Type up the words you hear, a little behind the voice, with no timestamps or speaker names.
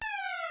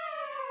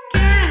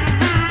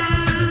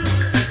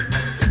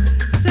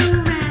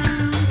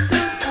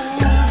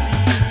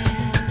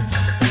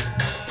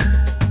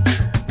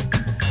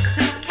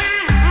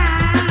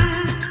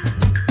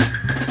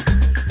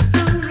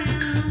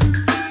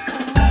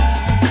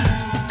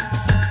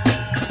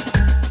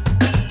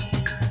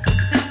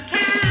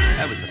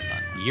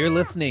You're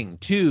listening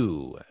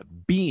to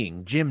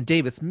Being Jim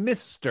Davis,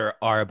 Mr.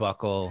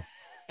 Arbuckle.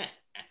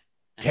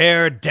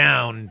 Tear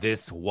down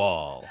this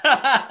wall. Love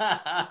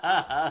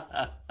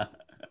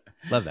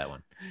that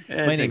one.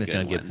 My name is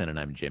John Gibson, and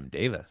I'm Jim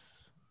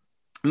Davis.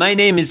 My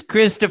name is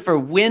Christopher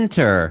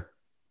Winter,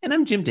 and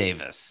I'm Jim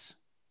Davis.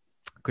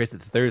 Chris,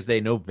 it's Thursday,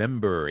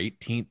 November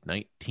 18th,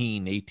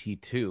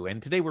 1982,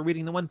 and today we're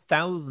reading the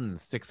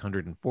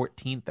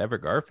 1614th ever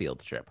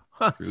Garfield strip.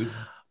 Huh.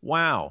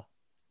 Wow.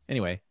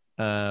 Anyway,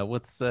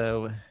 is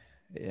there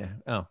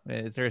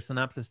a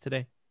synopsis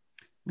today?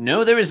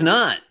 No, there is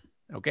not.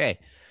 Okay.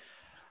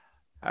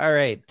 All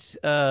right.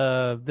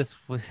 This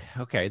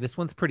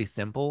one's pretty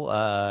simple.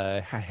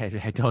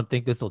 I don't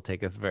think this will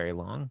take us very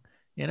long.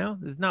 You know,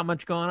 there's not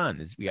much going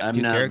on. We got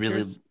two characters.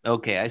 Really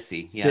okay. I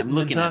see. Yeah, I'm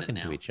looking and at talking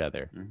it now. to each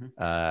other.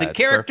 Mm-hmm. The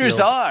characters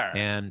Garfield are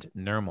and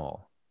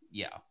Nermal.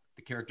 Yeah,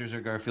 the characters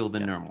are Garfield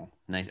and Nermal.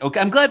 Nice. Okay,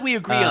 I'm glad we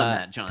agree on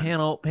that, John.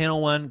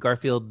 Panel one,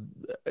 Garfield.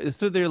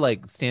 So they're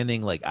like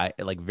standing like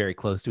very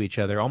close to each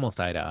other, almost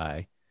eye to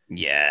eye.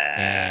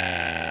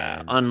 Yeah,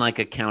 and on like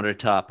a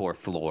countertop or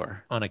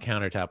floor. On a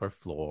countertop or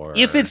floor.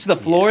 If it's the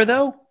floor,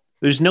 though,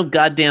 there's no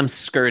goddamn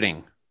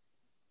skirting.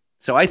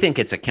 So I think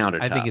it's a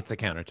countertop. I think it's a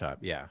countertop,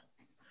 yeah.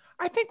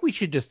 I think we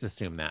should just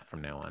assume that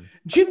from now on.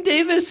 Jim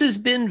Davis has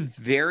been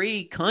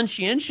very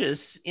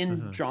conscientious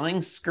in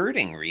drawing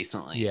skirting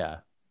recently. Yeah.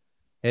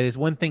 It is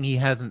one thing he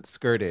hasn't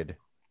skirted,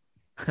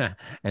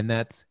 and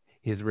that's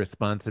his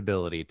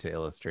responsibility to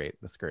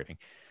illustrate the skirting.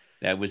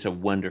 That was a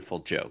wonderful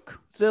joke.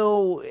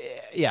 So,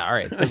 yeah, all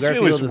right. So Garfield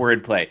it was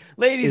wordplay.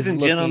 Ladies and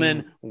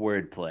gentlemen,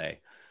 wordplay.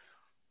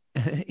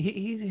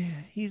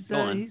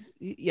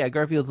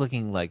 Garfield's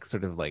looking like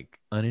sort of like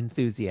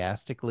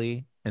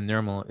unenthusiastically, and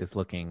Nermal is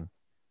looking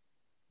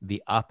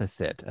the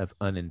opposite of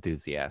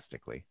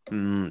unenthusiastically.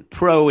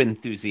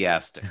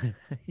 Pro-enthusiastic.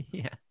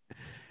 Yeah.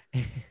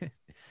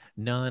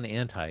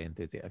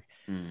 Non-anti-enthusiastic.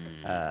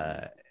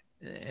 And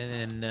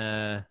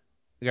then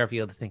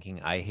Garfield's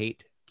thinking, I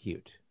hate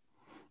cute.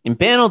 In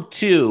panel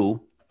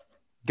 2,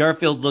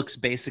 Garfield looks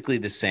basically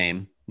the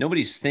same.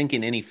 Nobody's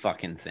thinking any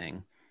fucking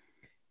thing.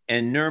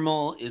 And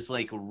Nermal is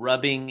like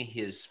rubbing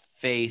his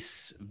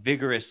face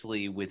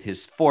vigorously with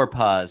his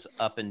forepaws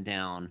up and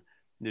down.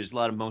 There's a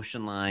lot of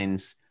motion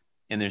lines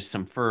and there's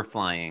some fur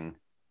flying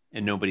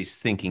and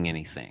nobody's thinking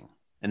anything.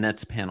 And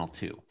that's panel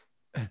 2.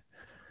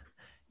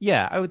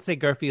 Yeah, I would say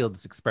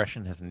Garfield's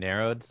expression has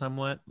narrowed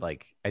somewhat.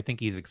 Like, I think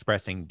he's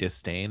expressing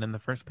disdain in the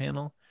first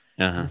panel.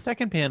 In the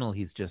second panel,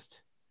 he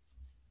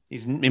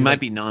might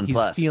be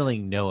nonplussed. He's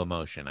feeling no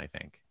emotion, I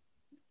think.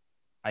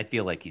 I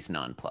feel like he's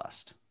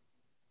nonplussed.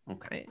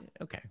 Okay,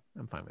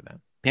 I'm fine with that.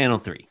 Panel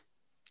 3.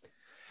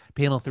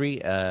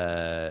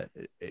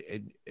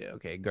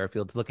 Okay,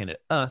 Garfield's looking at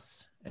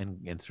us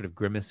and sort of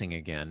grimacing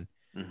again.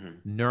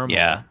 Nermal.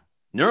 Yeah.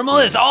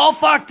 Nermal is all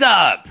fucked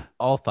up.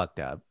 All fucked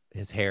up.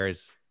 His hair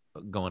is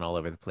going all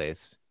over the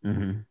place.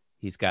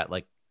 He's got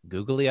like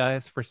googly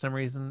eyes for some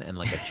reason and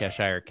like a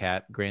Cheshire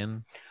cat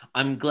grin.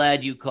 I'm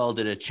glad you called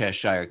it a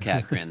Cheshire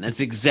cat grin.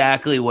 That's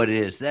exactly what it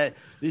is. That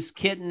this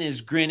kitten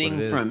is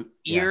grinning from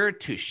ear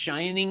to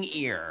shining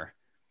ear.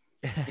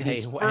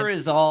 His fur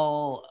is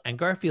all and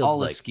Garfield's all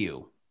like,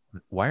 askew.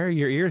 Why are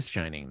your ears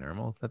shining,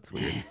 Nermal? That's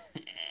weird.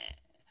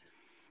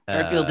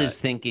 Garfield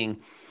is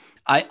thinking,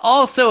 I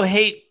also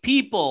hate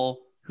people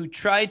who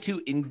try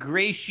to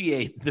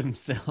ingratiate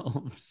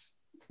themselves.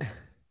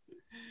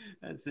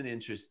 That's an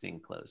interesting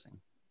closing.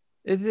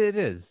 It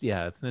is,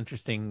 yeah. It's an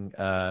interesting.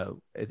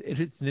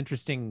 It's an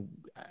interesting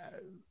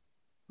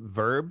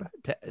verb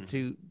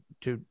to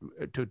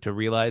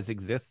realize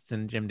exists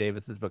in Jim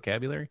Davis's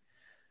vocabulary.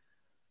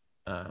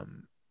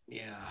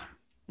 Yeah,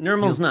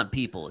 Nermal's not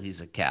people; he's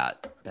a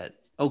cat. But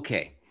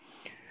okay,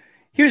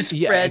 here's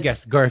Fred's. I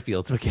guess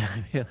Garfield's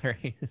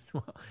vocabulary as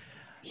well.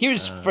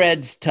 Here's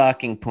Fred's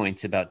talking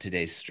points about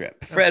today's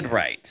strip. Fred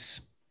writes,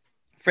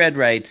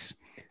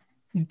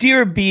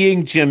 Dear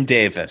Being Jim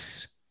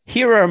Davis,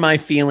 here are my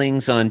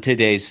feelings on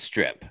today's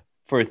strip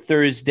for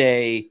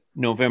Thursday,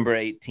 November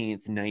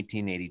 18th,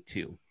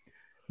 1982.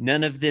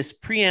 None of this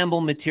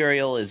preamble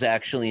material is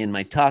actually in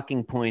my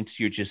talking points.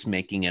 You're just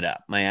making it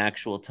up. My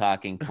actual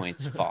talking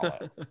points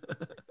follow.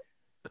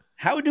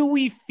 How do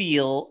we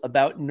feel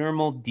about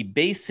Nermal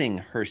debasing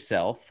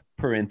herself,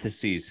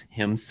 parentheses,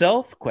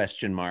 himself,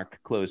 question mark,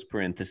 close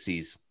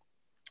parentheses,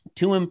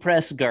 to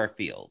impress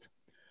Garfield,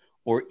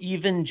 or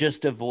even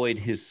just avoid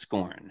his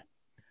scorn?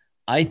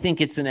 I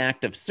think it's an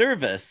act of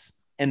service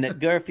and that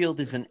Garfield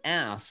is an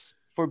ass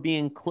for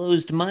being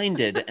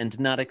closed-minded and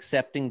not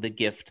accepting the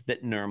gift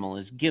that Nermal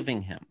is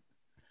giving him.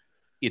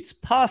 It's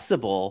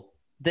possible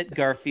that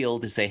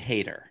Garfield is a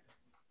hater.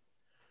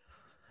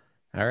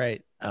 All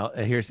right.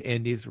 Here's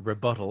Andy's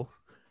rebuttal.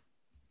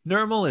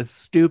 Nermal is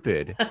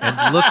stupid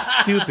and looks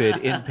stupid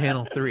in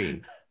panel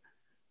 3.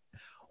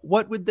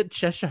 What would the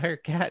Cheshire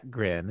cat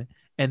grin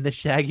and the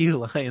shaggy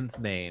lion's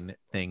mane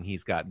thing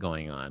he's got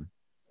going on?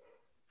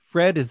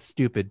 Fred is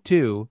stupid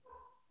too.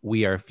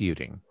 We are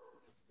feuding.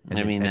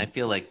 I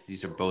feel like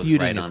these are both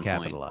feuding right is on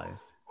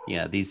capitalized. point.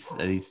 Yeah,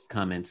 these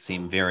comments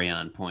seem very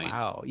on point.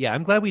 Wow. Yeah,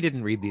 I'm glad we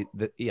didn't read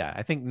yeah,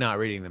 I think not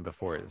reading them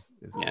before is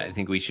Yeah, good. I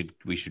think we should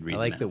read I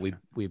like them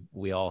that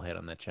we all hit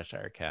on the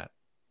Cheshire Cat.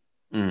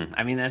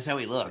 I mean, that's how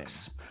he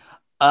looks.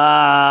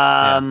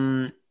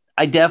 Yeah.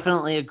 I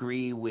definitely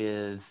agree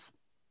with.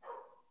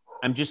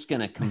 I'm just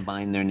gonna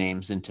combine their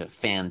names into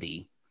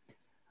Fandy.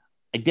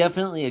 I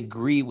definitely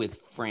agree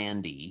with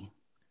Frandy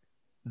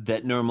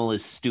that Normal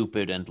is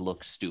stupid and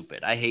looks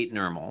stupid. I hate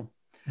Normal.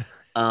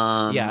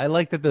 Yeah, I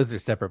like that those are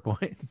separate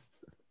points.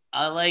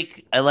 I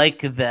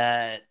like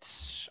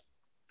that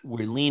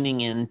we're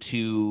leaning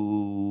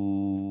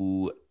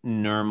into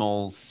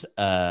Normal's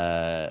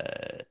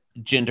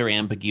gender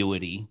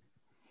ambiguity.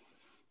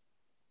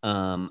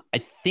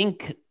 I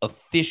think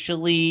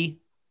officially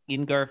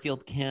in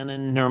Garfield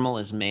canon, Normal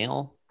is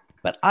male,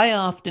 but I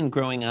often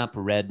growing up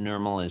read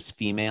Normal as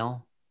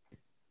female.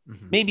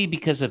 Mm-hmm. Maybe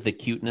because of the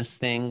cuteness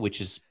thing,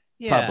 which is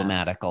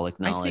problematic, I'll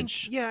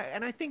acknowledge.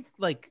 And I think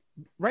like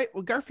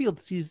well,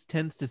 Garfield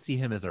tends to see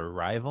him as a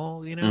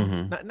rival, you know?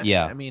 Mm-hmm.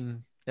 I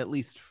mean, at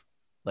least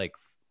like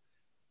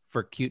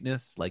for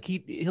cuteness, like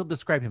he'll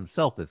describe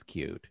himself as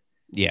cute.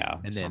 Yeah.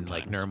 And then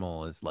like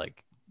Normal is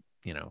like,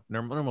 you know,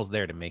 Normal's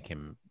there to make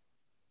him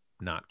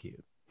not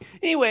cute.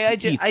 Anyway, I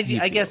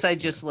guess I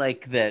just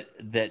like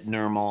that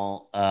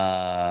Normal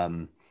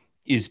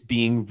is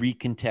being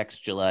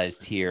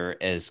recontextualized here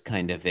as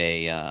kind of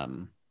a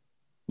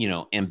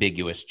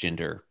ambiguous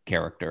gender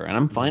character, and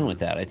I'm fine with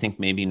that. I think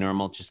maybe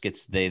Normal just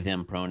gets they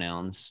them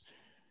pronouns.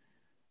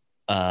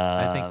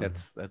 I think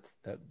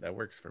that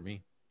works for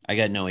me. I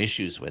got no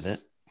issues with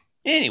it.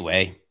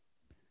 Anyway,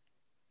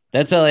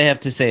 that's all I have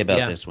to say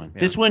about this one.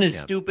 This one is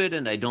stupid,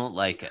 and I don't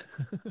like it.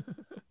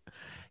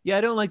 Yeah,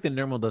 I don't like that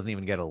Normal doesn't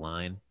even get a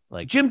line.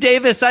 Like Jim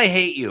Davis, I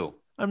hate you.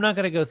 I'm not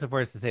gonna go so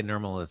far as to say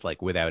Normal is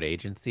like without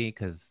agency,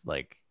 because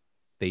like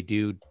they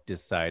do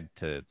decide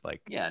to like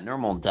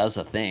Normal does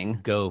a thing.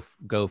 Go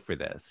for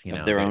this, you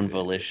know, their own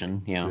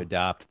volition, to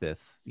adopt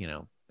this, you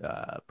know,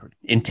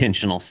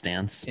 intentional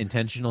stance.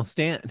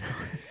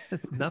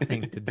 It's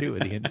nothing to do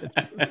with the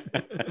intention.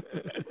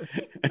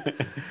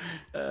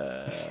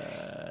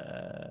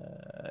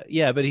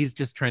 But he's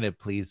just trying to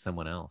please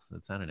someone else.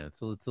 I don't know.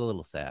 It's a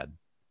little sad.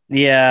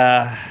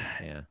 Yeah.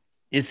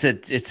 It's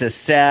a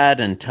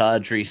sad and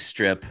tawdry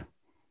strip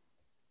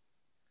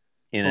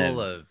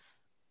full of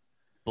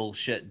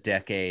bullshit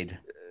decade.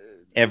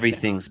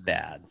 Everything's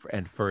bad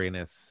and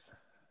furriness.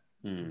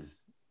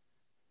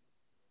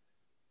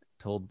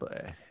 Told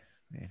by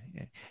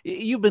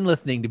you've been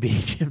listening to Being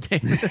Jim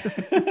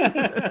Davis.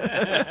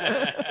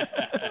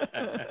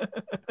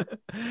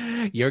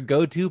 Your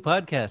go-to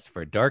podcast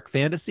for dark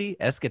fantasy,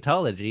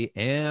 eschatology,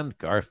 and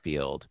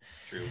Garfield.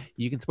 It's true.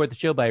 You can support the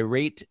show by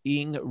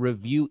rating,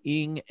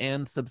 reviewing,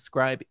 and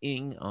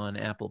subscribing on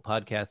Apple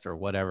Podcasts or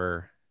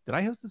whatever. Did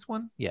I host this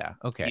one? Yeah.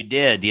 Okay. You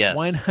did, yes.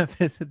 Why not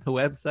visit the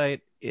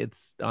website?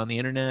 It's on the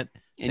internet.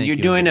 And you're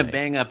doing a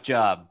bang-up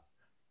job.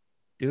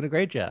 Doing a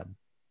great job.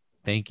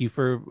 Thank you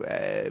for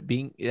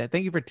thank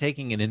you for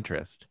taking an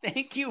interest.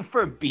 Thank you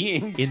for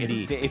being in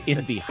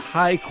the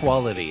high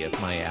quality of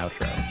my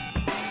outro.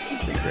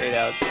 It's a great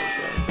outro.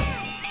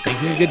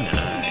 Thank you and good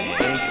night.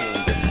 Thank you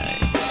and good night.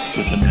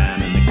 With the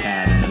man and the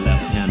cat in the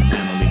left-hand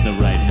panel, leave the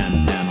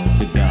right-hand panel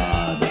to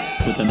God.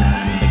 With the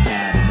man and the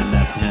cat in the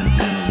left-hand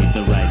panel, leave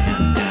the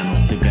right-hand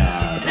panel to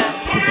God.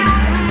 With the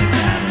man and the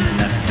cat in the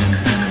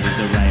left-hand panel,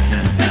 leave the right-hand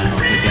panel to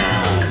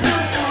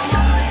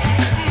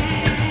God.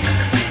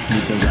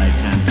 Leave the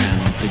right-hand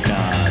panel to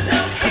God.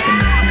 With the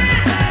man and the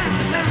cat in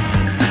the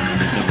left-hand panel,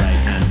 leave the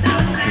right-hand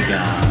panel to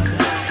God.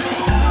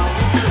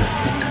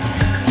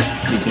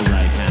 Leave the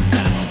right-hand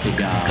panel to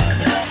God.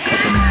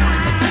 With the man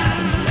and the cat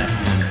in the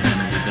left-hand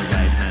panel, leave the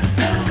right-hand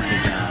panel to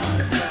God.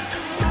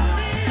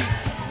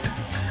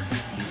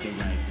 Leave the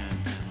right-hand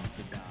panel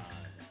to God.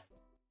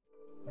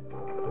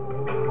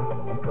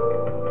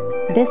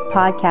 This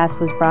podcast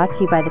was brought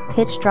to you by the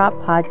Pitch Drop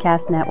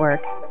Podcast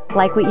Network.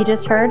 Like what you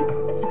just heard?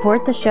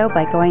 Support the show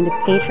by going to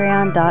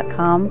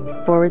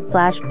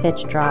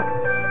patreon.com/pitchdrop.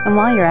 And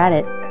while you're at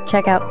it,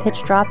 check out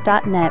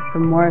pitchdrop.net for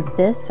more of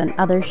this and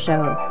other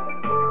shows.